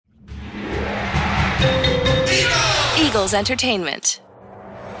Eagles Entertainment.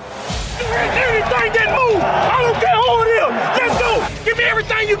 Anything that moves, I don't care who it is. Let's go. Give me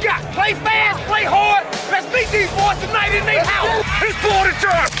everything you got. Play fast, play hard. Let's beat these boys tonight in their house. It's party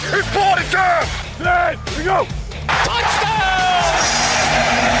time. It's party time. Hey, here we go. Touchdown!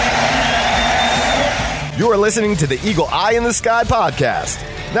 You are listening to the Eagle Eye in the Sky podcast.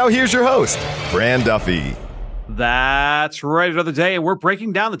 Now here's your host, Fran Duffy. That's right, another day, and we're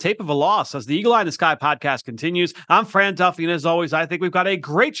breaking down the tape of a loss as the Eagle Eye in the Sky podcast continues. I'm Fran Duffy, and as always, I think we've got a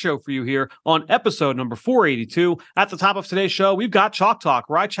great show for you here on episode number 482. At the top of today's show, we've got Chalk Talk,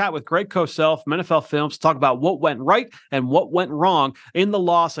 where I chat with Greg Cosell from NFL Films to talk about what went right and what went wrong in the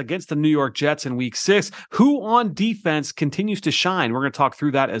loss against the New York Jets in Week 6. Who on defense continues to shine? We're going to talk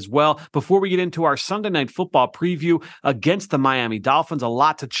through that as well. Before we get into our Sunday Night Football preview against the Miami Dolphins, a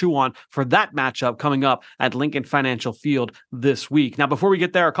lot to chew on for that matchup coming up at Lincoln Financial Field this week. Now, before we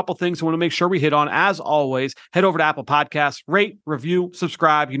get there, a couple things I want to make sure we hit on. As always, head over to Apple Podcasts, rate, review,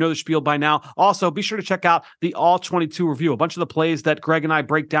 subscribe. You know the spiel by now. Also, be sure to check out the All 22 review. A bunch of the plays that Greg and I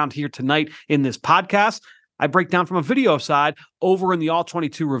break down here tonight in this podcast, I break down from a video side over in the All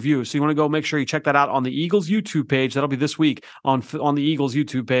 22 review. So you want to go make sure you check that out on the Eagles YouTube page. That'll be this week on the Eagles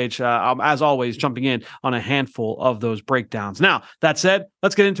YouTube page. As always, jumping in on a handful of those breakdowns. Now, that said,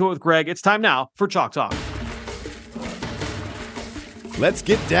 let's get into it with Greg. It's time now for Chalk Talk. Let's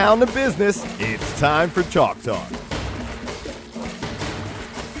get down to business. It's time for Chalk Talk.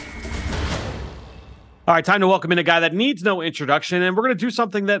 All right, time to welcome in a guy that needs no introduction, and we're going to do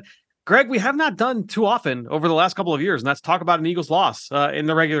something that, Greg, we have not done too often over the last couple of years, and that's talk about an Eagles loss in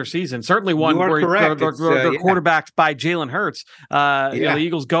the regular season. Certainly one where they're quarterbacked by Jalen Hurts. You know, the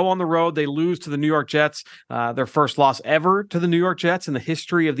Eagles go on the road. They lose to the New York Jets, their first loss ever to the New York Jets in the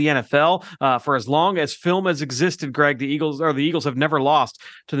history of the NFL. For as long as film has existed, Greg, the Eagles have never lost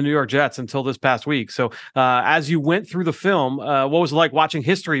to the New York Jets until this past week. So as you went through the film, what was it like watching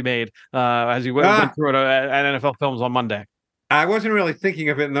history made as you went through it at NFL Films on Monday? I wasn't really thinking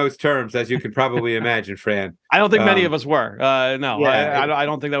of it in those terms, as you can probably imagine, Fran. I don't think many of us were. I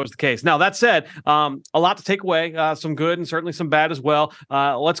don't think that was the case. Now, that said, a lot to take away, some good and certainly some bad as well.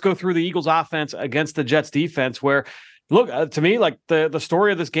 Let's go through the Eagles offense against the Jets defense, where, look, to me, like the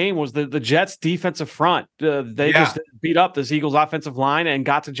story of this game was the Jets defensive front. They just beat up this Eagles offensive line and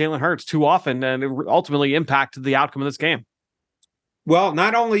got to Jalen Hurts too often, and it ultimately impacted the outcome of this game. Well,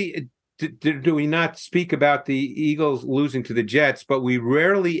 not only do we not speak about the Eagles losing to the Jets, but we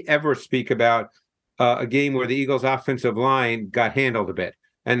rarely ever speak about a game where the Eagles offensive line got handled a bit.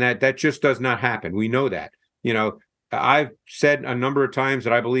 And that just does not happen. We know that. You know, I've said a number of times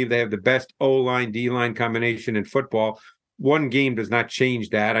that I believe they have the best O-line, D-line combination in football. One game does not change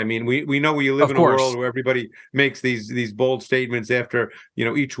that. I mean, we know we live in a world where everybody makes these bold statements after, you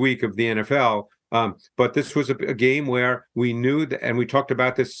know, each week of the NFL. But this was a game where we knew that, and we talked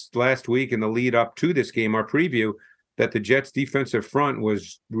about this last week in the lead up to this game, our preview, that the Jets defensive front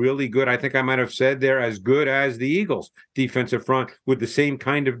was really good. I think I might have said they're as good as the Eagles defensive front with the same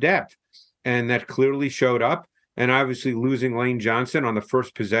kind of depth. And that clearly showed up. And obviously losing Lane Johnson on the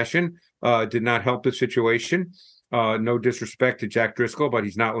first possession did not help the situation. No disrespect to Jack Driscoll, but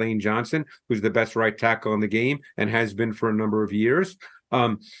he's not Lane Johnson, who's the best right tackle in the game and has been for a number of years.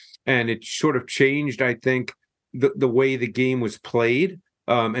 And it sort of changed, I think, the way the game was played.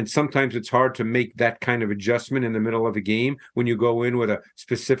 And sometimes it's hard to make that kind of adjustment in the middle of a game when you go in with a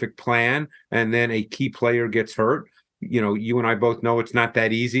specific plan and then a key player gets hurt. You know, you and I both know it's not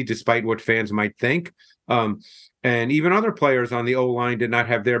that easy, despite what fans might think. And even other players on the O-line did not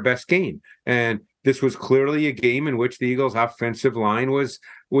have their best game. And this was clearly a game in which the Eagles' offensive line was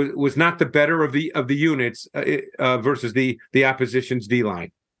not the better of the units versus the opposition's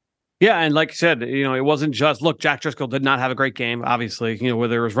D-line. Yeah, and like you said, you know, it wasn't just, look, Jack Driscoll did not have a great game, obviously, you know,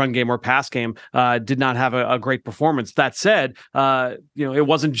 whether it was run game or pass game, did not have a great performance. That said, you know, it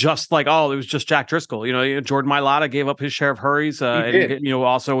wasn't just like, it was just Jack Driscoll. You know, Jordan Mailata gave up his share of hurries, and, you know,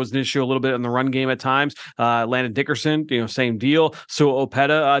 also was an issue a little bit in the run game at times. Landon Dickerson, you know, same deal. So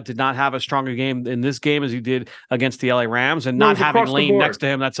Opeta did not have a stronger game in this game as he did against the LA Rams, and not having Lane next to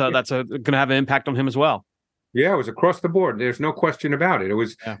him, that's going to have an impact on him as well. Yeah, it was across the board. There's no question about it. It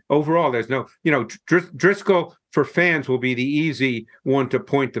was overall, there's no, you know, Driscoll for fans will be the easy one to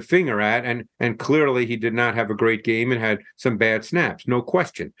point the finger at. And clearly he did not have a great game and had some bad snaps. No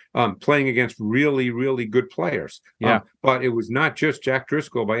question. Playing against really, really good players. But it was not just Jack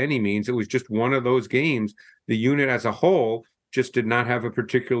Driscoll by any means. It was just one of those games. The unit as a whole just did not have a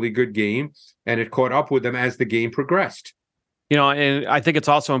particularly good game. And it caught up with them as the game progressed. And I think it's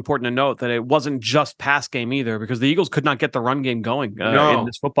also important to note that it wasn't just pass game either, because the Eagles could not get the run game going in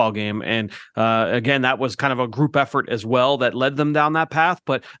this football game. And again, that was kind of a group effort as well that led them down that path.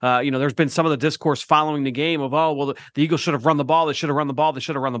 But, there's been some of the discourse following the game of, the Eagles should have run the ball. They should have run the ball. They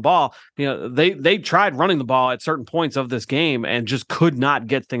should have run the ball. They tried running the ball at certain points of this game and just could not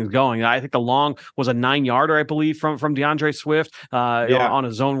get things going. I think the long was a 9-yarder, I believe, from DeAndre Swift on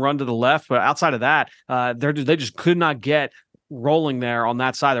a zone run to the left. But outside of that, they just could not get rolling there on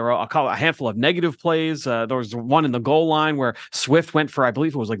that side. There were a handful of negative plays. There was one in the goal line where Swift went for, I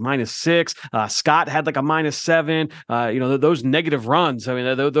believe it was like -6. Scott had like a -7. Those negative runs. I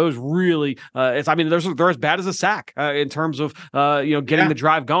mean, those really, they're as bad as a sack in terms of, getting the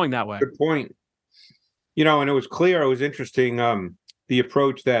drive going that way. Good point. And it was clear, it was interesting, the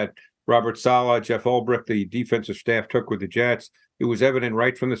approach that Robert Saleh, Jeff Ulbrich, the defensive staff took with the Jets. It was evident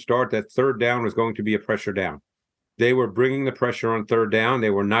right from the start that third down was going to be a pressure down. They were bringing the pressure on third down. They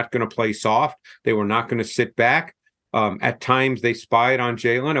were not going to play soft. They were not going to sit back. At times they spied on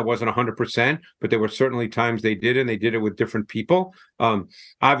Jalen. It wasn't 100%, but there were certainly times they did, and they did it with different people.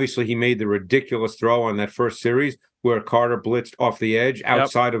 Obviously, he made the ridiculous throw on that first series where Carter blitzed off the edge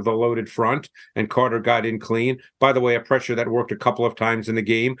outside of the loaded front, and Carter got in clean. By the way, a pressure that worked a couple of times in the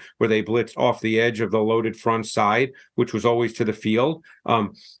game where they blitzed off the edge of the loaded front side, which was always to the field.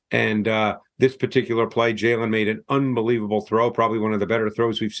 This particular play, Jalen made an unbelievable throw, probably one of the better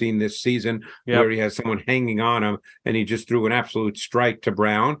throws we've seen this season, where he has someone hanging on him, and he just threw an absolute strike to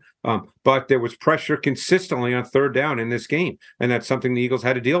Brown. But there was pressure consistently on third down in this game, and that's something the Eagles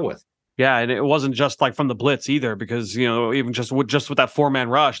had to deal with. Yeah, and it wasn't just like from the blitz either, because even just with that 4-man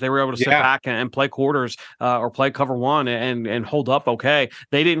rush, they were able to sit back and play quarters or play cover one and hold up okay.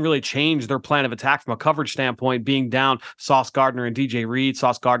 They didn't really change their plan of attack from a coverage standpoint, being down Sauce Gardner and DJ Reed.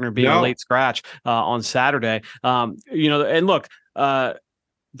 Sauce Gardner being a late scratch on Saturday. And look.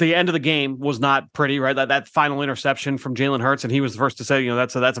 The end of the game was not pretty, right? That final interception from Jalen Hurts, and he was the first to say,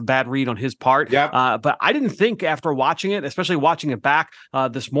 that's a bad read on his part. Yeah. But I didn't think, after watching it, especially watching it back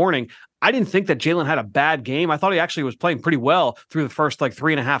this morning, I didn't think that Jalen had a bad game. I thought he actually was playing pretty well through the first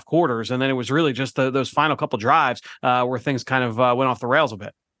 3.5 quarters, and then it was really just those final couple drives where things kind of went off the rails a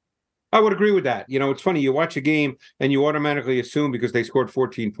bit. I would agree with that. It's funny. You watch a game and you automatically assume, because they scored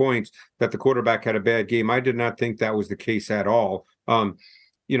 14 points, that the quarterback had a bad game. I did not think that was the case at all.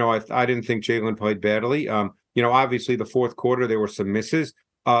 I didn't think Jalen played badly. Obviously the fourth quarter, there were some misses.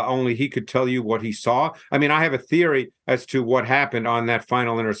 Only he could tell you what he saw. I mean, I have a theory as to what happened on that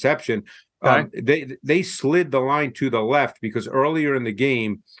final interception. They slid the line to the left because earlier in the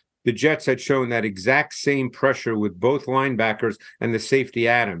game, the Jets had shown that exact same pressure with both linebackers and the safety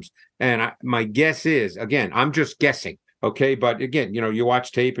Adams. And my guess is, again, I'm just guessing. Okay. But again, you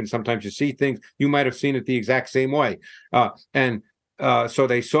watch tape and sometimes you see things. You might have seen it the exact same way. So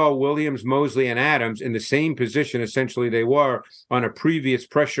they saw Williams, Mosley, and Adams in the same position, essentially, they were on a previous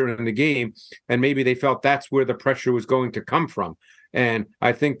pressure in the game. And maybe they felt that's where the pressure was going to come from. And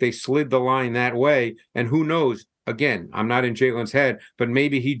I think they slid the line that way. And who knows? Again, I'm not in Jalen's head, but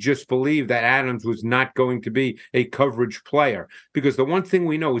maybe he just believed that Adams was not going to be a coverage player. Because the one thing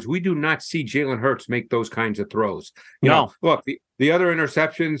we know is we do not see Jalen Hurts make those kinds of throws. Look, the other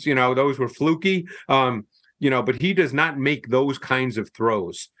interceptions, those were fluky. But he does not make those kinds of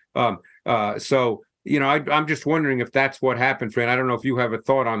throws. So I'm just wondering if that's what happened, Fran. I don't know if you have a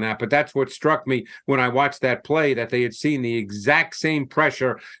thought on that, but that's what struck me when I watched that play, that they had seen the exact same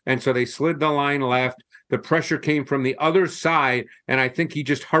pressure. And so they slid the line left. The pressure came from the other side, and I think he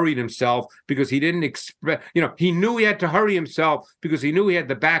just hurried himself because he didn't expect, he knew he had to hurry himself because he knew he had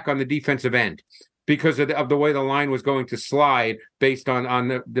the back on the defensive end, because of the way the line was going to slide based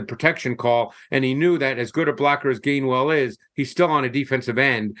on the protection call. And he knew that as good a blocker as Gainwell is, he's still on a defensive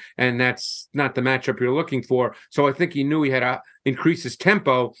end, and that's not the matchup you're looking for. So I think he knew he had to increase his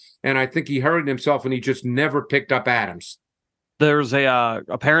tempo, and I think he hurried himself, and he just never picked up Adams. There's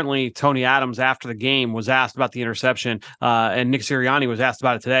apparently Tony Adams after the game was asked about the interception, and Nick Sirianni was asked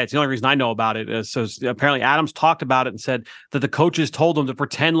about it today. It's the only reason I know about it. So apparently Adams talked about it and said that the coaches told him to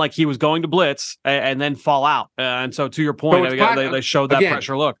pretend like he was going to blitz and then fall out. And so to your point, they showed that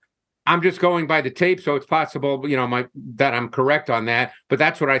pressure look. I'm just going by the tape, so it's possible, that I'm correct on that. But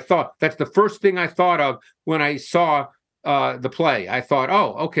that's what I thought. That's the first thing I thought of when I saw the play. I thought,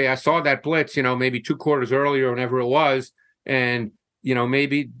 oh, okay, I saw that blitz, maybe 2 quarters earlier, whenever it was. And,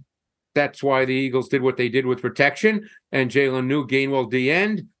 maybe that's why the Eagles did what they did with protection. And Jalen knew Gainwell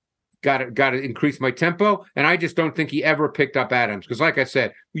D-end, got to increase my tempo. And I just don't think he ever picked up Adams. Because like I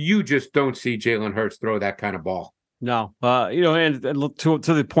said, you just don't see Jalen Hurts throw that kind of ball. No, and to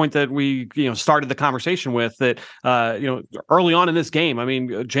the point that we, started the conversation with that, early on in this game, I mean,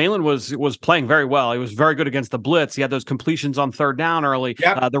 Jalen was playing very well. He was very good against the blitz. He had those completions on third down early.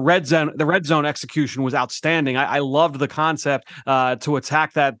 Yep. The red zone execution was outstanding. I loved the concept to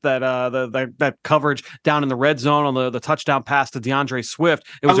attack that coverage down in the red zone on the touchdown pass to DeAndre Swift.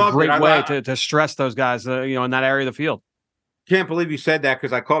 It was a great way to stress those guys, in that area of the field. Can't believe you said that,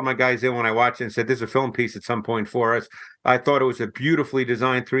 because I called my guys in when I watched it and said, "There's a film piece at some point for us." I thought it was a beautifully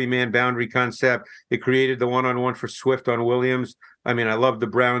designed 3-man boundary concept. It created the one-on-one for Swift on Williams. I mean, I love the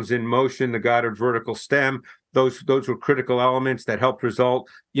Browns in motion, the Goddard vertical stem. Those were critical elements that helped result,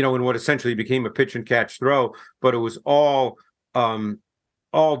 in what essentially became a pitch and catch throw. But it was all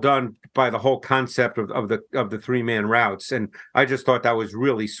done by the whole concept of the 3-man routes. And I just thought that was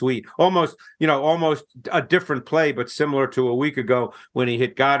really sweet. Almost a different play, but similar to a week ago when he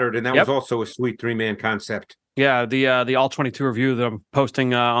hit Goddard. And that was also a sweet 3-man concept. Yeah, the All 22 review that I'm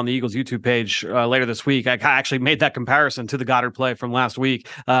posting on the Eagles YouTube page later this week, I actually made that comparison to the Goddard play from last week,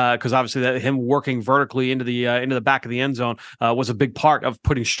 because obviously him working vertically into the back of the end zone was a big part of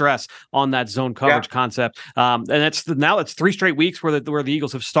putting stress on that zone coverage concept. And that's 3 straight weeks where the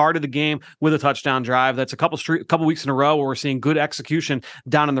Eagles have started the game with a touchdown drive. That's a couple weeks in a row where we're seeing good execution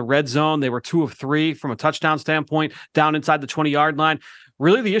down in the red zone. They were 2 of 3 from a touchdown standpoint down inside the 20-yard line.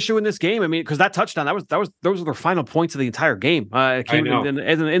 Really, the issue in this game, I mean, because that touchdown, those were their final points of the entire game. It came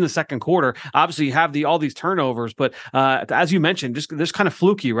in the second quarter. Obviously, you have all these turnovers, but as you mentioned, just kind of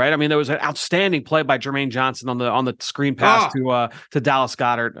fluky, right? I mean, there was an outstanding play by Jermaine Johnson on the screen pass to Dallas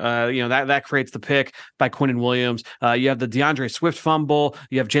Goedert. That creates the pick by Quinnen Williams. You have the DeAndre Swift fumble.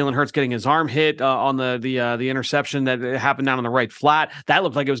 You have Jalen Hurts getting his arm hit on the interception that happened down on the right flat. That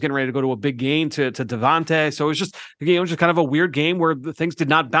looked like it was getting ready to go to a big gain to Devontae. So it was just kind of a weird game where the things did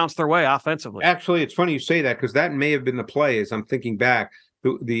not bounce their way offensively. Actually, it's funny you say that, because that may have been the play. As I'm thinking back,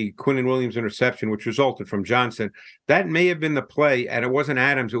 the Quinnen Williams interception, which resulted from Johnson, that may have been the play, and it wasn't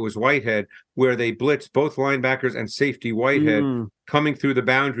Adams, it was Whitehead, where they blitzed both linebackers and safety Whitehead coming through the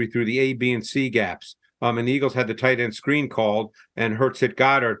boundary through the A, B, and C gaps. And the Eagles had the tight end screen called, and Hurts hit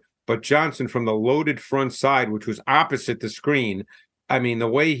Goddard, but Johnson from the loaded front side, which was opposite the screen, I mean, the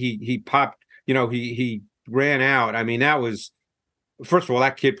way he popped, he ran out. I mean, that was, first of all,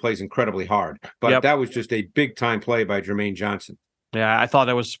 that kid plays incredibly hard, but that was just a big time play by Jermaine Johnson. Yeah, I thought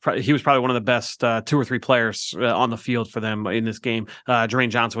he was probably one of the best 2 or 3 players on the field for them in this game. Jermaine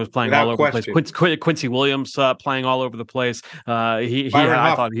Johnson was playing all over the place. Quincy Williams playing all over the place.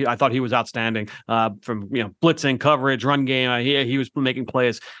 I thought he was outstanding from blitzing, coverage, run game. He was making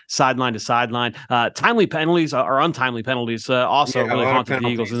plays sideline to sideline. Timely penalties or untimely penalties also really haunted the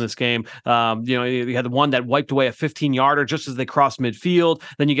Eagles in this game. You had the one that wiped away a 15-yarder just as they crossed midfield.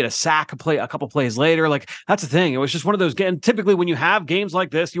 Then you get a sack a couple plays later. Like, that's the thing. It was just one of those games. Typically, when you have games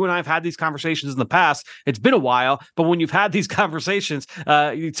like this, you and I have had these conversations in the past. It's been a while, but when you've had these conversations,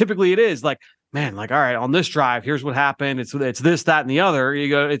 typically it is like, man, like, all right, on this drive, here's what happened. It's this, that, and the other. You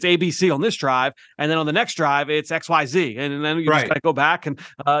go, it's ABC on this drive, and then on the next drive, it's XYZ, and then you just got to go back and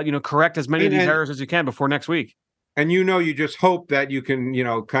correct as many of these errors as you can before next week. And you just hope that you can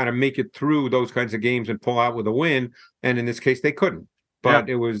kind of make it through those kinds of games and pull out with a win. And in this case, they couldn't. But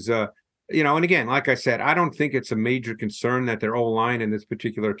it was. And again, like I said, I don't think it's a major concern that their O-line in this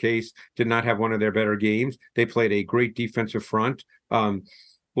particular case did not have one of their better games. They played a great defensive front.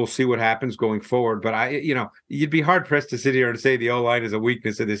 We'll see what happens going forward. But you'd be hard pressed to sit here and say the O-line is a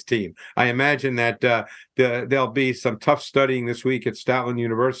weakness of this team. I imagine that there'll be some tough studying this week at Stoutland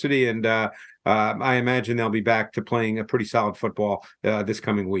University, and I imagine they'll be back to playing a pretty solid football this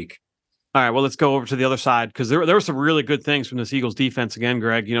coming week. All right, well, let's go over to the other side, because there were some really good things from this Eagles defense again,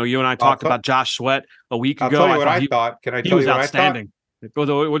 Greg. You and I talked about Josh Sweat a week ago. I'll tell you what I thought. Can I tell you what I thought? He was outstanding.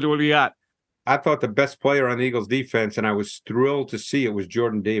 What do you got? I thought the best player on the Eagles defense, and I was thrilled to see it, was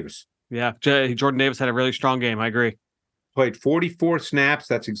Jordan Davis. Yeah, Jordan Davis had a really strong game. I agree. Played 44 snaps.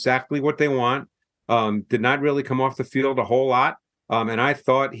 That's exactly what they want. Did not really come off the field a whole lot. And I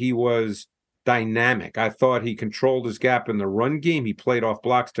thought he was dynamic. I thought he controlled his gap in the run game. He played off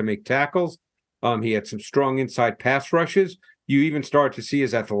blocks to make tackles. He had some strong inside pass rushes. You even start to see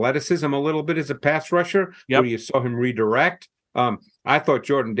his athleticism a little bit as a pass rusher, where you saw him redirect. I thought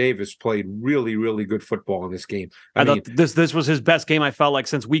Jordan Davis played really, really good football in this game. I thought this was his best game, I felt like,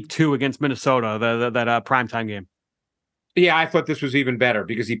 since week 2 against Minnesota, that primetime game. Yeah, I thought this was even better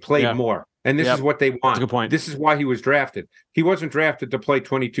because he played more. And this is what they want. That's a good point. This is why he was drafted. He wasn't drafted to play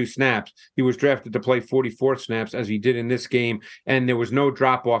 22 snaps. He was drafted to play 44 snaps, as he did in this game, and there was no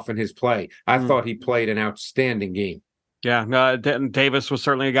drop-off in his play. I thought he played an outstanding game. Yeah, Davis was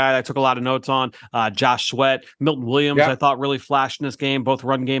certainly a guy I took a lot of notes on. Josh Sweat, Milton Williams, I thought really flashed in this game, both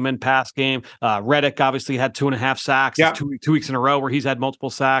run game and pass game. Reddick obviously had 2.5 sacks. It's 2 weeks in a row where he's had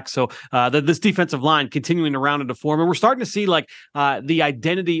multiple sacks. So this defensive line continuing to round into form, and we're starting to see like the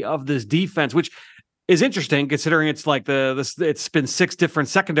identity of this defense, which is interesting considering it's like it's been 6 different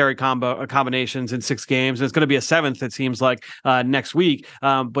secondary combinations in 6 games, and it's going to be a 7th, it seems like, next week.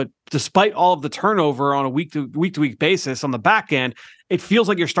 But despite all of the turnover on a week to week basis on the back end, it feels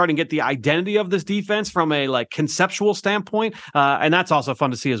like you're starting to get the identity of this defense from a like conceptual standpoint, and that's also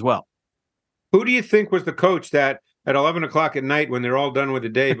fun to see as well. Who do you think was the coach that at 11 o'clock at night, when they're all done with the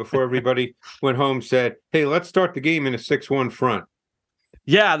day, before everybody went home, said, "Hey, let's start the game in a 6-1 front"?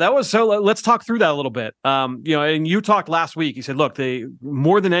 Yeah, that was so. Let's talk through that a little bit. And you talked last week. You said, look,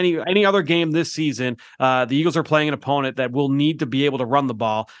 more than any other game this season, the Eagles are playing an opponent that will need to be able to run the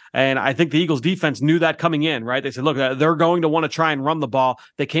ball. And I think the Eagles defense knew that coming in, right? They said, look, they're going to want to try and run the ball.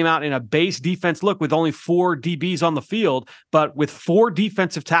 They came out in a base defense look with only 4 DBs on the field, but with 4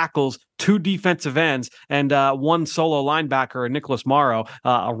 defensive tackles, 2 defensive ends, and 1 solo linebacker, Nicholas Morrow.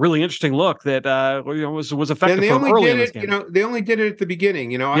 A really interesting look that was effective. And they only did it. They only did it at the beginning.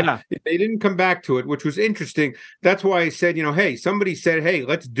 They didn't come back to it, which was interesting. That's why I said, hey, somebody said, hey,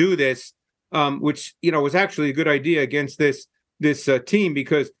 let's do this, which was actually a good idea against this team,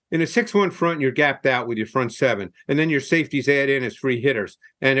 because in a 6-1 front, you're gapped out with your front 7, and then your safeties add in as free hitters,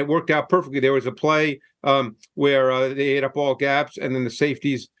 and it worked out perfectly. There was a play where they ate up all gaps, and then the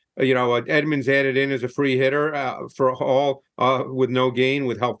safeties. Edmonds added in as a free hitter for Hall with no gain,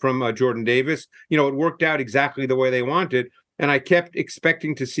 with help from Jordan Davis. It worked out exactly the way they wanted, and I kept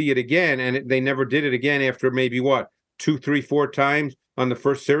expecting to see it again, and they never did it again after maybe 2, 3, 4 times on the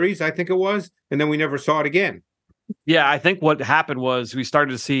first series, I think it was, and then we never saw it again. Yeah, I think what happened was we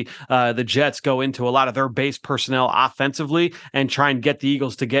started to see the Jets go into a lot of their base personnel offensively and try and get the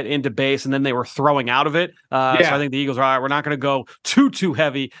Eagles to get into base, and then they were throwing out of it. So I think the Eagles are, all right, we're not going to go too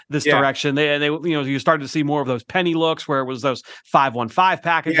heavy this direction. They you started to see more of those penny looks where it was those 5-1-5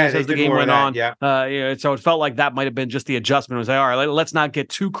 packages as the game went on. So it felt like that might have been just the adjustment. It was like, all right, let's not get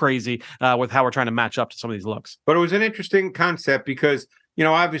too crazy with how we're trying to match up to some of these looks. But it was an interesting concept because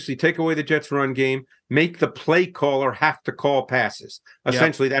obviously take away the Jets' run game, make the play caller have to call passes.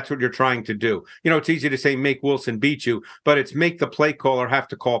 Essentially, that's what you're trying to do. It's easy to say make Wilson beat you, but it's make the play caller have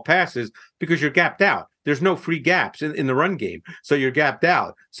to call passes because you're gapped out. There's no free gaps in the run game, so you're gapped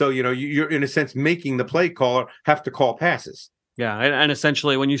out. So, you're in a sense making the play caller have to call passes. Yeah, and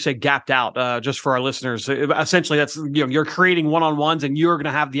essentially, when you say gapped out, just for our listeners, essentially that's you're creating one-on-ones, and you're going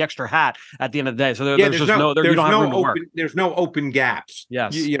to have the extra hat at the end of the day. So there's no open gaps.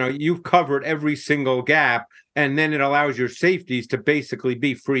 Yes, you've covered every single gap, and then it allows your safeties to basically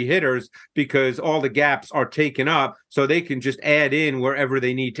be free hitters because all the gaps are taken up, so they can just add in wherever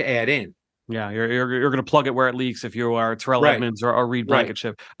they need to add in. Yeah, you're going to plug it where it leaks if you are Terrell Edmonds or Reed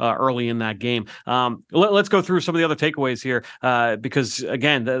Blankenship early in that game. Let's go through some of the other takeaways here because,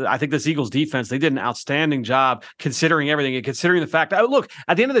 again, I think this Eagles defense, they did an outstanding job considering everything and considering the fact that, look,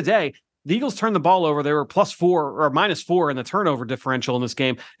 at the end of the day, the Eagles turned the ball over. They were +4 or -4 in the turnover differential in this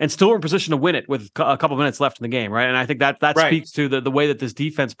game and still were in position to win it with a couple minutes left in the game, right? And I think that speaks to the way that this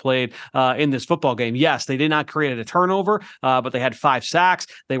defense played in this football game. Yes, they did not create a turnover, but they had 5 sacks.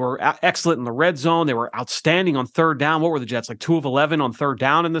 They were excellent in the red zone. They were outstanding on third down. What were the Jets? Like 2 of 11 on third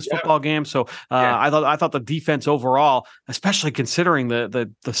down in this football game. So I thought the defense overall, especially considering the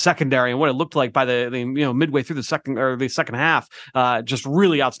secondary and what it looked like by the midway through the second half, just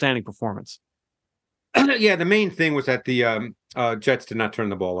really outstanding performance. Yeah, the main thing was that the Jets did not turn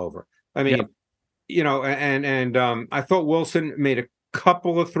the ball over. I mean, I thought Wilson made a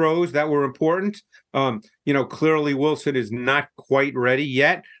couple of throws that were important. Clearly Wilson is not quite ready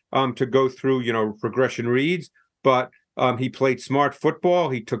yet to go through, progression reads, but he played smart football.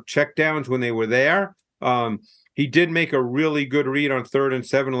 He took checkdowns when they were there. He did make a really good read on 3rd and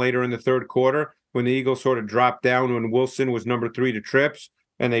 7 later in the third quarter when the Eagles sort of dropped down when Wilson was number 3 to trips.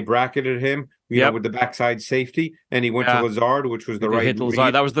 And they bracketed him, with the backside safety, and he went to Lazard, which was the right hit.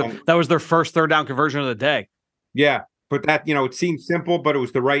 Lazard. That was their first third down conversion of the day. Yeah, but that it seemed simple, but it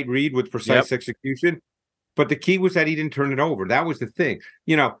was the right read with precise execution. But the key was that he didn't turn it over. That was the thing.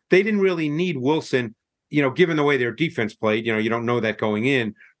 They didn't really need Wilson. Given the way their defense played, you don't know that going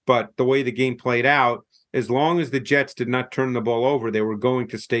in, but the way the game played out, as long as the Jets did not turn the ball over, they were going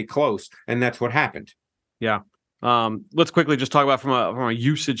to stay close, and that's what happened. Yeah. Let's quickly just talk about from a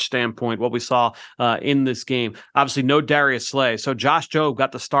usage standpoint what we saw in this game. Obviously, no Darius Slay, so Josh Jobe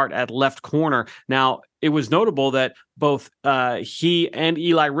got the start at left corner. Now, it was notable that both he and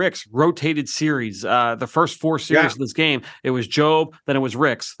Eli Ricks rotated series. The first 4 series of this game, it was Job, then it was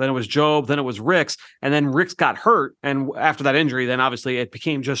Ricks, then it was Job, then it was Ricks, and then Ricks got hurt, and after that injury, then obviously it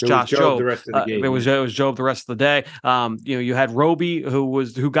became just Josh Job the rest of the game. It was Job the rest of the day. You had Roby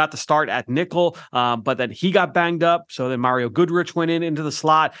who got the start at nickel, but then he got banged up, so then Mario Goodrich went into the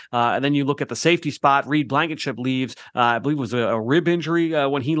slot, and then you look at the safety spot. Reed Blankenship leaves. I believe it was a rib injury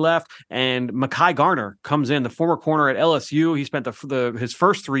when he left, and Mekhi Garner comes in, the former corner at LSU. He spent his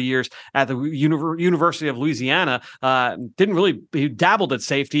first 3 years at the University of Louisiana. He dabbled at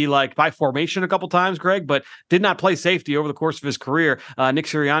safety, like by formation a couple times, Greg, but did not play safety over the course of his career. Nick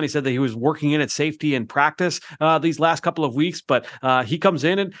Sirianni said that he was working in at safety in practice these last couple of weeks, but he comes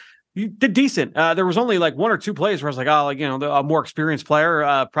in and you did decent. There was only like 1 or 2 plays where I was like, a more experienced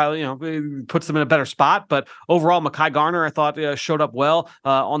player probably, puts them in a better spot. But overall, Mekhi Garner, I thought, showed up well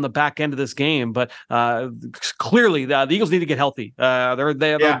on the back end of this game. But clearly, the Eagles need to get healthy.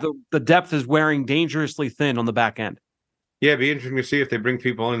 The depth is wearing dangerously thin on the back end. Yeah, it'd be interesting to see if they bring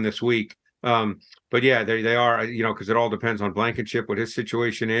people in this week. But yeah, they are, because it all depends on Blankenship, what his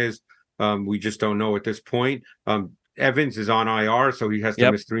situation is. We just don't know at this point. Evans is on IR, so he has to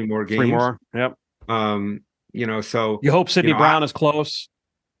miss 3 more games. 3 more. Yep. So you hope Sidney Brown is close.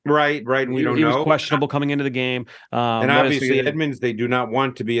 Right. And we don't know. He was questionable coming into the game. And obviously Edmonds, they do not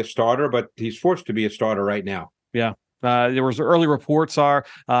want to be a starter, but he's forced to be a starter right now. Yeah. There was early reports the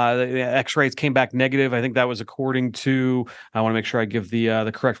X-rays came back negative. I think that was according to, I want to make sure I give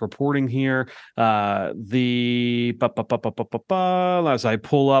the correct reporting here. As I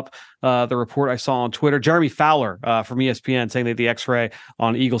pull up the report I saw on Twitter, Jeremy Fowler from ESPN saying that the X-ray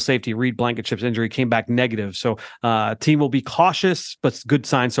on Eagle safety Reed Blankenship's injury came back negative. So team will be cautious, but good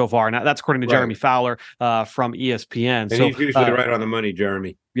sign so far. And that's according to Jeremy Fowler from ESPN. And he's usually right on the money,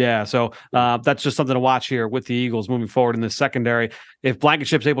 Jeremy. Yeah, so that's just something to watch here with the Eagles moving forward in the secondary. If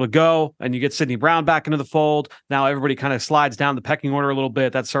Blankenship's able to go and you get Sidney Brown back into the fold, now everybody kind of slides down the pecking order a little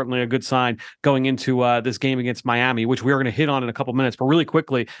bit. That's certainly a good sign going into this game against Miami, which we are going to hit on in a couple minutes. But really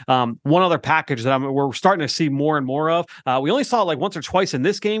quickly, one other package that we're starting to see more and more of. We only saw it like once or twice in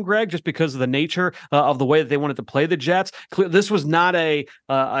this game, Greg, just because of the nature of the way that they wanted to play the Jets. This was not a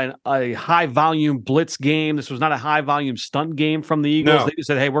high volume blitz game. This was not a high volume stunt game from the Eagles. No. They just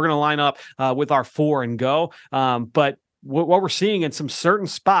said, hey, we're going to line up with our 4 and go. But what we're seeing in some certain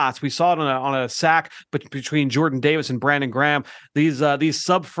spots, we saw it on a sack between Jordan Davis and Brandon Graham. These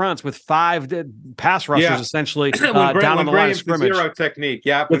sub fronts with 5 pass rushers essentially down on the line of scrimmage. Zero technique,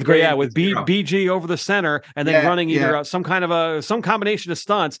 with BG over the center and then running either some combination of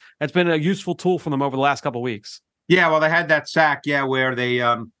stunts. That's been a useful tool for them over the last couple of weeks. Yeah, well, they had that sack, where they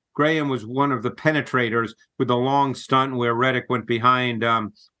Graham was one of the penetrators with the long stunt where Reddick went behind.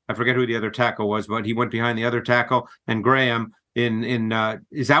 I forget who the other tackle was, but he went behind the other tackle, and Graham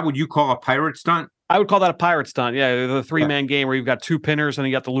is that what you call a pirate stunt? I would call that a pirate stunt. Yeah, the 3-man game where you've got 2 pinners and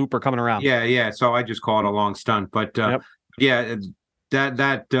you got the looper coming around. Yeah. So I just call it a long stunt, but that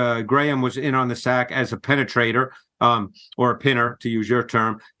Graham was in on the sack as a penetrator, or a pinner to use your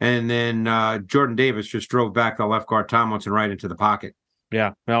term, and then Jordan Davis just drove back the left guard Tomlinson right into the pocket.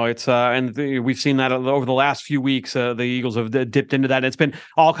 Yeah, no, it's we've seen that over the last few weeks. The Eagles have dipped into that. It's been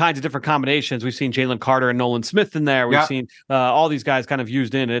all kinds of different combinations. We've seen Jalen Carter and Nolan Smith in there. We've seen all these guys kind of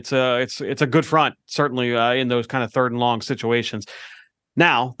used in. It's a good front, certainly in those kind of 3rd and long situations.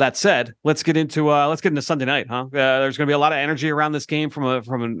 Now, that said, let's get into Sunday night, huh? There's going to be a lot of energy around this game from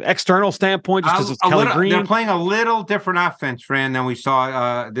an external standpoint, just because it's Kelly Green. They're playing a little different offense, Fran, than we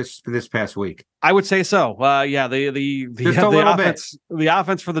saw this past week. I would say so. The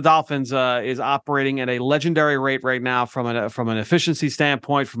offense for the Dolphins is operating at a legendary rate right now from an efficiency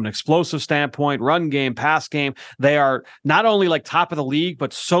standpoint, from an explosive standpoint, run game, pass game. They are not only like top of the league,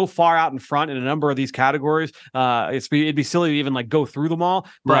 but so far out in front in a number of these categories. It'd be silly to even like go through them all.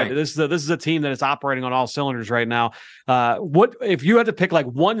 But this is a team that is operating on all cylinders right now. What if you had to pick like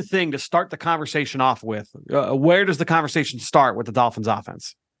one thing to start the conversation off with? Where does the conversation start with the Dolphins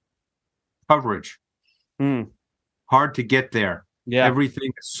offense? Coverage. Hard to get there. Yeah,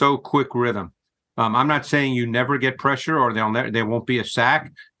 everything is so quick rhythm. I'm not saying you never get pressure or there won't be a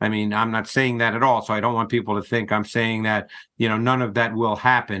sack. I mean, I'm not saying that at all. So I don't want people to think I'm saying that none of that will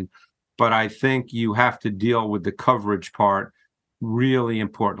happen. But I think you have to deal with the coverage part really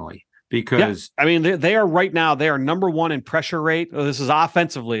importantly. Because I mean, they are right now. They are number 1 in pressure rate. This is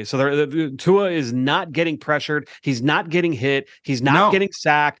offensively. So Tua is not getting pressured. He's not getting hit. He's not getting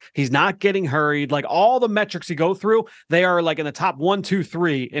sacked. He's not getting hurried. Like all the metrics you go through, they are like in the top 1, 2,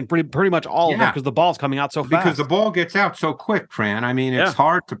 3, and pretty much all of them because the ball's coming out so fast. Because the ball gets out so quick, Fran. I mean, it's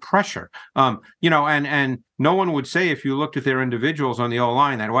hard to pressure. And no one would say if you looked at their individuals on the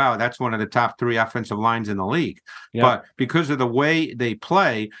O-line that, wow, that's one of the top 3 offensive lines in the league. Yep. But because of the way they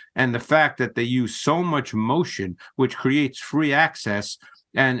play and the fact that they use so much motion, which creates free access,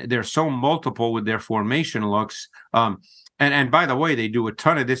 and they're so multiple with their formation looks, and by the way, they do a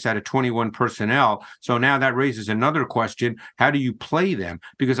ton of this out of 21 personnel. So now that raises another question. How do you play them?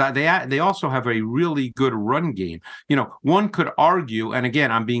 Because they also have a really good run game. One could argue, and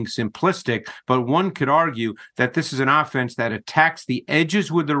again, I'm being simplistic, but one could argue that this is an offense that attacks the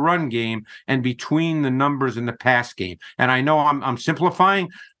edges with the run game and between the numbers in the pass game. And I know I'm simplifying,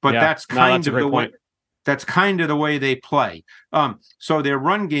 but that's kind of the way. That's kind of the way they play. So their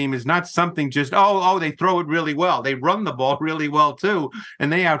run game is not something just, they throw it really well. They run the ball really well, too,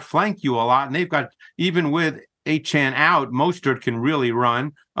 and they outflank you a lot. And they've got, even with Achane out, Mostert can really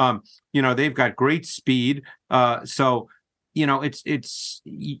run. They've got great speed. So it's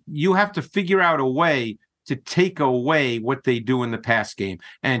you have to figure out a way to take away what they do in the pass game.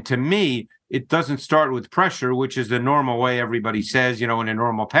 And to me, it doesn't start with pressure, which is the normal way everybody says, in a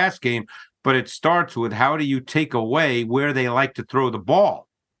normal pass game. But it starts with, how do you take away where they like to throw the ball?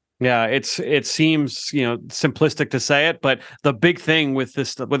 Yeah, it seems, simplistic to say it, but the big thing with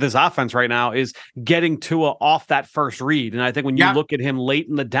this offense right now is getting Tua off that first read. And I think when you look at him late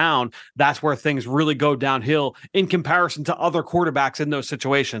in the down, that's where things really go downhill in comparison to other quarterbacks in those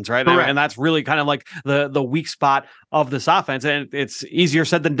situations, right? And that's really kind of like the weak spot of this offense. And it's easier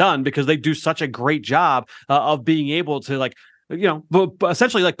said than done because they do such a great job of being able to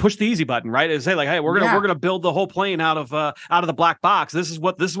essentially like push the easy button, right? And say like, hey, we're gonna build the whole plane out of the black box. This is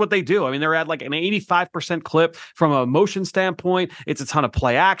what they do. I mean, they're at like an 85% clip from a motion standpoint. It's a ton of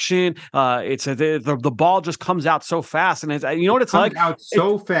play action. The ball just comes out so fast, and it's like out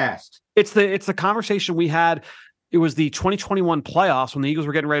so fast. It's the conversation we had. It was the 2021 playoffs when the Eagles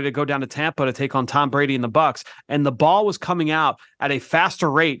were getting ready to go down to Tampa to take on Tom Brady and the Bucs, and the ball was coming out at a faster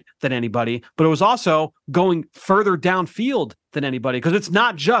rate than anybody, but it was also going further downfield than anybody, because it's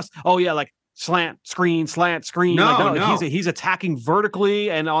not just slant screen. No. He's attacking vertically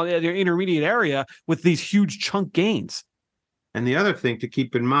and on the intermediate area with these huge chunk gains. And the other thing to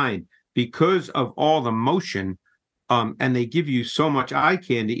keep in mind, because of all the motion, and they give you so much eye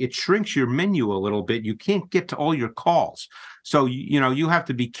candy, it shrinks your menu a little bit. You can't get to all your calls. So, you have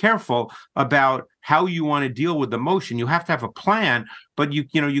to be careful about how you want to deal with the motion. You have to have a plan, but you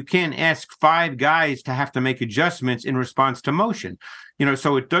can't ask 5 guys to have to make adjustments in response to motion.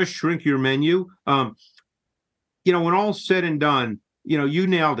 So it does shrink your menu. When all's said and done, you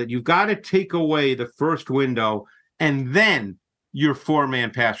nailed it. You've got to take away the first window, and then your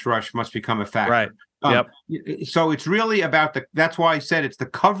 4-man pass rush must become a factor. Right. So it's really about that's why I said it's the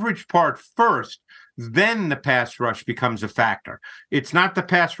coverage part first, then the pass rush becomes a factor. It's not the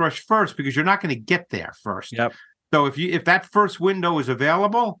pass rush first, because you're not going to get there first. Yep. So if that first window is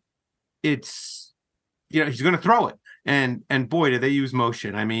available, it's, he's going to throw it. And boy, do they use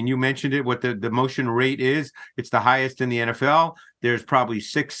motion. I mean, you mentioned it, what the motion rate is. It's the highest in the NFL. There's probably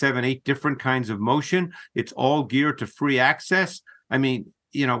 6, 7, 8 different kinds of motion. It's all geared to free access. I mean,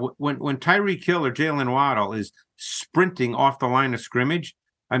 when Tyreek Hill or Jalen Waddle is sprinting off the line of scrimmage,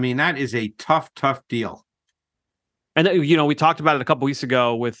 I mean, that is a tough deal. And, we talked about it a couple weeks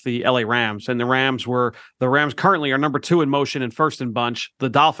ago with the LA Rams, and the Rams currently are number 2 in motion and first in bunch. The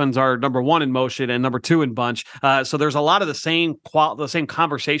Dolphins are number 1 in motion and number 2 in bunch. So there's a lot of the same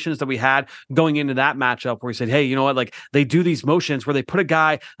conversations that we had going into that matchup, where we said, hey, you know what, like they do these motions where they put a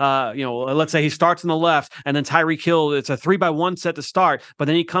guy, let's say he starts on the left, and then Tyreek Hill, it's a 3-by-1 set to start, but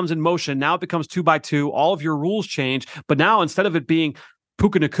then he comes in motion. Now it becomes 2-by-2. All of your rules change, but now instead of it being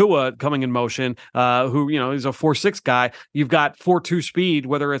Puka Nacua coming in motion, who, is a 4.6 guy, you've got 4.2 speed,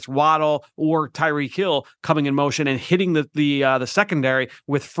 whether it's Waddle or Tyreek Hill coming in motion and hitting the secondary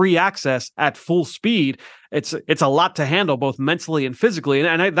with free access at full speed. It's a lot to handle, both mentally and physically.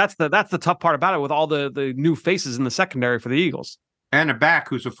 And that's the tough part about it, with all the new faces in the secondary for the Eagles. And a back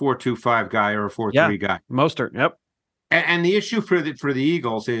who's a 4.25 guy or a 4.3 guy. Mostert, yep. And the issue for the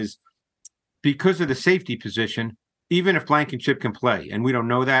Eagles is, because of the safety position, even if Blankenship can play, and we don't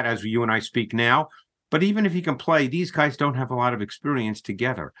know that as you and I speak now, but even if he can play, these guys don't have a lot of experience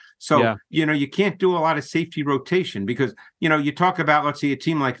together. So, you can't do a lot of safety rotation, because, you talk about, let's say, a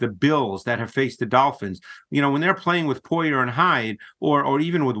team like the Bills that have faced the Dolphins, when they're playing with Poyer and Hyde, or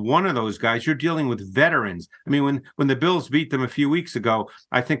even with one of those guys, you're dealing with veterans. I mean, when the Bills beat them a few weeks ago,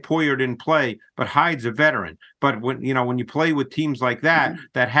 I think Poyer didn't play, but Hyde's a veteran. But when you play with teams like that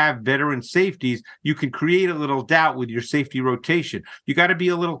have veteran safeties, you can create a little doubt with your safety rotation. You got to be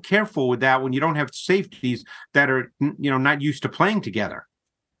a little careful with that when you don't have safeties that are, not used to playing together.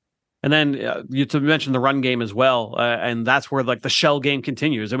 And then you to mention the run game as well, and that's where like the shell game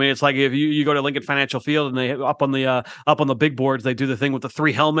continues. I mean, it's like if you go to Lincoln Financial Field and they up on the big boards, they do the thing with the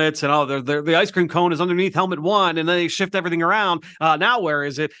 3 helmets and the ice cream cone is underneath helmet 1, and then they shift everything around. Now where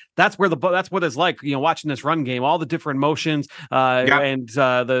is it? That's what it's like. Watching this run game, all the different motions and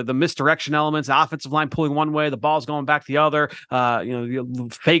the misdirection elements, the offensive line pulling one way, the ball's going back the other.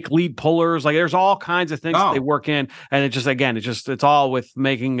 Fake lead pullers, like there's all kinds of things that they work in, and it's all with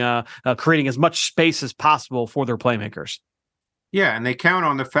making. Creating as much space as possible for their playmakers. Yeah, and they count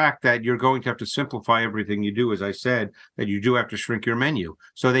on the fact that you're going to have to simplify everything you do, as I said, that you do have to shrink your menu.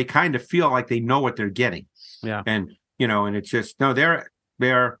 So they kind of feel like they know what they're getting. Yeah. And, and it's just, no,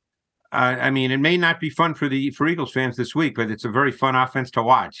 I mean, it may not be fun for Eagles fans this week, but it's a very fun offense to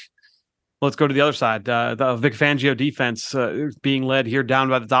watch. Let's go to the other side. The Vic Fangio defense being led here down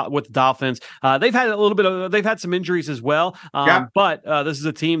with the Dolphins. They've had some injuries as well. But this is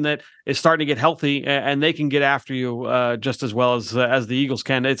a team that is starting to get healthy, and they can get after you just as well as the Eagles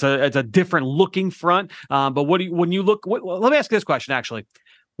can. It's a different looking front. But let me ask you this question actually.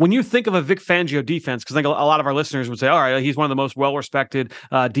 When you think of a Vic Fangio defense, because I think a lot of our listeners would say, all right, he's one of the most well-respected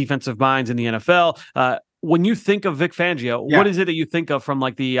defensive minds in the NFL. When you think of Vic Fangio, what is it that you think of from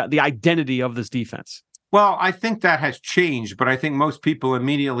like the identity of this defense? Well, I think that has changed, but I think most people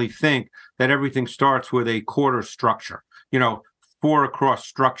immediately think that everything starts with a quarter structure, 4 across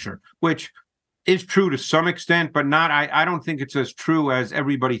structure, which is true to some extent, but not. I don't think it's as true as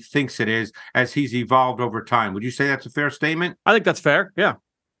everybody thinks it is, as he's evolved over time. Would you say that's a fair statement? I think that's fair. Yeah.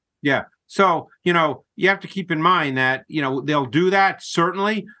 Yeah. So, you have to keep in mind that, they'll do that,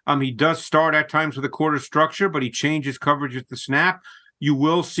 certainly. He does start at times with a quarter structure, but he changes coverage at the snap. You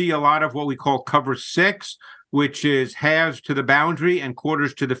will see a lot of what we call cover 6, which is halves to the boundary and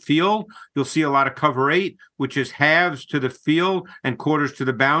quarters to the field. You'll see a lot of cover 8, which is halves to the field and quarters to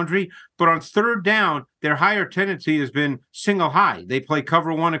the boundary. But on third down, their higher tendency has been single high. They play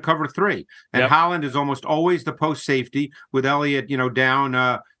cover 1 and cover 3. And Holland is almost always the post safety with Elliott,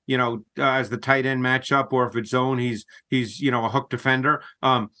 down, as the tight end matchup, or if it's zone, he's a hook defender.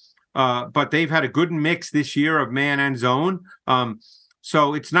 But they've had a good mix this year of man and zone.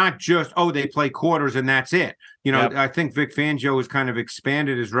 So it's not just, they play quarters and that's it. I think Vic Fangio has kind of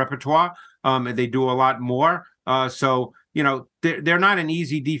expanded his repertoire, and they do a lot more. So they're not an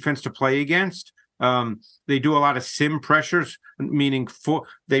easy defense to play against. They do a lot of sim pressures, meaning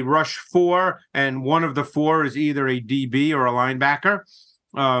they rush 4, and one of the 4 is either a DB or a linebacker.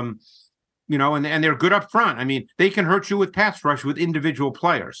 And they're good up front. I mean, they can hurt you with pass rush with individual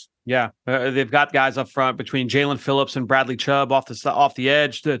players. Yeah, they've got guys up front between Jalen Phillips and Bradley Chubb off the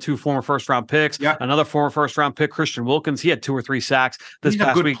edge, the 2 former first-round picks. Yeah. Another former first-round pick, Christian Wilkins. He had 2 or 3 sacks this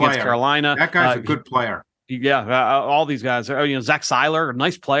past week against Carolina. That guy's a good player. Yeah, all these guys. Zach Seiler, a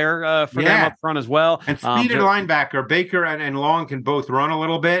nice player for them up front as well. And speed linebacker, Baker and Long can both run a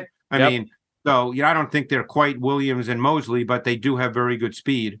little bit. I mean, so, I don't think they're quite Williams and Mosley, but they do have very good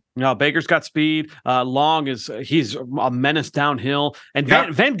speed. No, Baker's got speed. Long he's a menace downhill. And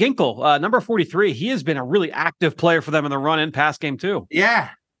Van Ginkel, number 43, he has been a really active player for them in the run and pass game too. Yeah.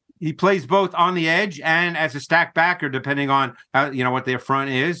 He plays both on the edge and as a stack backer, depending on how, what their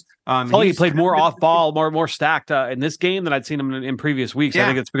front is. He played more off ball, more stacked in this game than I'd seen him in previous weeks. Yeah. I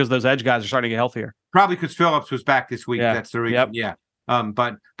think it's because those edge guys are starting to get healthier. Probably because Phillips was back this week. Yeah. That's the reason. Yep. Yeah.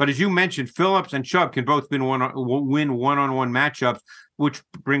 But as you mentioned, Phillips and Chubb can both win one-on-one matchups, which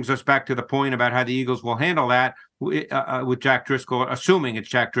brings us back to the point about how the Eagles will handle that with Jack Driscoll. Assuming it's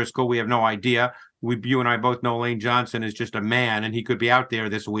Jack Driscoll, we have no idea. You and I both know Lane Johnson is just a man, and he could be out there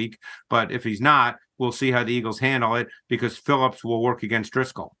this week. But if he's not, we'll see how the Eagles handle it, because Phillips will work against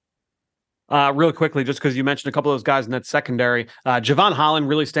Driscoll. Real quickly, just because you mentioned a couple of those guys in that secondary, Javon Holland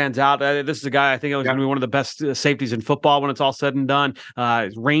really stands out. This is a guy I think is going to be one of the best safeties in football when it's all said and done.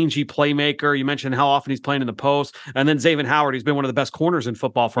 Rangy playmaker. You mentioned how often he's playing in the post. And then Xavier Howard, he's been one of the best corners in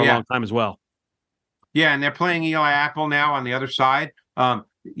football for a long time as well. Yeah, and they're playing Eli Apple now on the other side.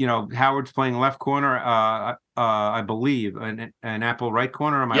 Howard's playing left corner, I believe, an Apple right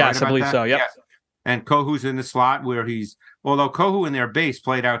corner. Am I right about that? Yes, I believe so, yep. Yes. And Kohu's in the slot where although Kohu in their base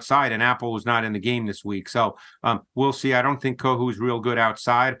played outside and Apple was not in the game this week. So we'll see. I don't think Kohu's real good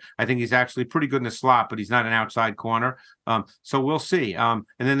outside. I think he's actually pretty good in the slot, but he's not an outside corner. So we'll see. And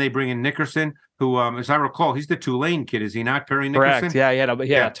then they bring in Nickerson, who, as I recall, he's the Tulane kid, is he not, Perry Nickerson? Correct. Yeah, he had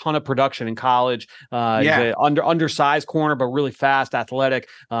a ton of production in college. He's an undersized corner, but really fast, athletic.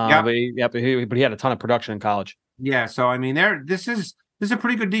 But he had a ton of production in college. Yeah, so, I mean, this is a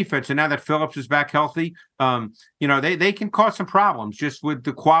pretty good defense. And now that Phillips is back healthy, they can cause some problems just with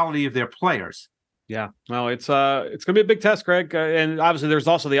the quality of their players. Yeah, well, it's going to be a big test, Greg, and obviously there's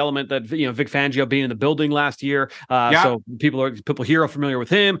also the element that Vic Fangio being in the building last year, so people here are familiar with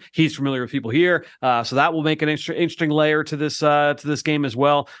him. He's familiar with people here, so that will make an interesting layer to this game as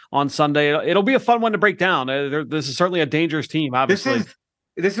well on Sunday. It'll be a fun one to break down. This is certainly a dangerous team. Obviously,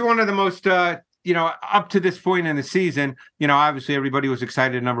 this is one of the most. Up to this point in the season, obviously everybody was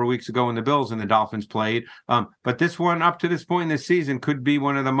excited a number of weeks ago when the Bills and the Dolphins played. But this one, up to this point in the season, could be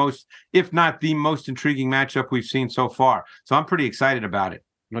one of the most, if not the most intriguing matchup we've seen so far. So I'm pretty excited about it.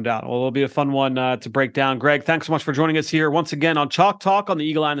 No doubt. Well, it'll be a fun one to break down. Greg, thanks so much for joining us here once again on Chalk Talk on the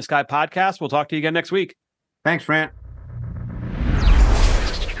Eagle Eye in the Sky podcast. We'll talk to you again next week. Thanks, Fran.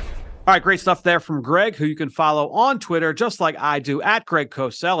 All right, great stuff there from Greg, who you can follow on Twitter, just like I do, at Greg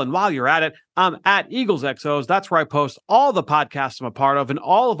Cosell. And while you're at it, I'm at Eagles XOs. That's where I post all the podcasts I'm a part of and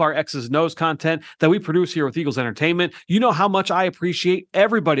all of our X's and O's content that we produce here with Eagles Entertainment. You know how much I appreciate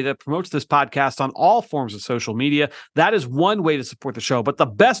everybody that promotes this podcast on all forms of social media. That is one way to support the show. But the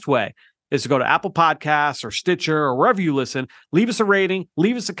best way is to go to Apple Podcasts or Stitcher or wherever you listen, leave us a rating,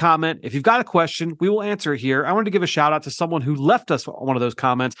 leave us a comment. If you've got a question, we will answer it here. I wanted to give a shout out to someone who left us one of those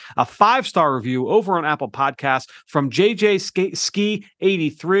comments, a 5-star review over on Apple Podcasts from JJ Ski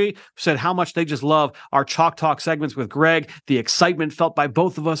 83, who said how much they just love our Chalk Talk segments with Greg. The excitement felt by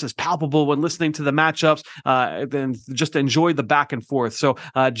both of us is palpable when listening to the matchups, and just enjoy the back and forth. So,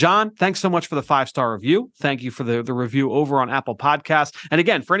 John, thanks so much for the 5-star review. Thank you for the review over on Apple Podcasts. And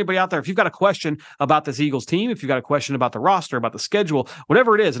again, for anybody out there, if you've got a question about this Eagles team, if you've got a question about the roster, about the schedule,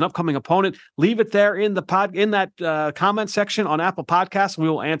 whatever it is, an upcoming opponent, leave it there in that comment section on Apple Podcasts. We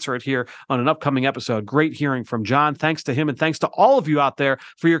will answer it here on an upcoming episode. Great hearing from John. Thanks to him, and thanks to all of you out there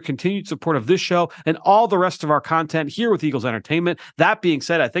for your continued support of this show and all the rest of our content here with Eagles Entertainment. That being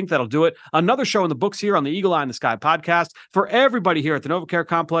said, I think that'll do it. Another show in the books here on the Eagle Eye in the Sky podcast. For everybody here at the NovaCare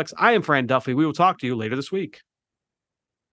Complex, I am Fran Duffy. We will talk to you later this week.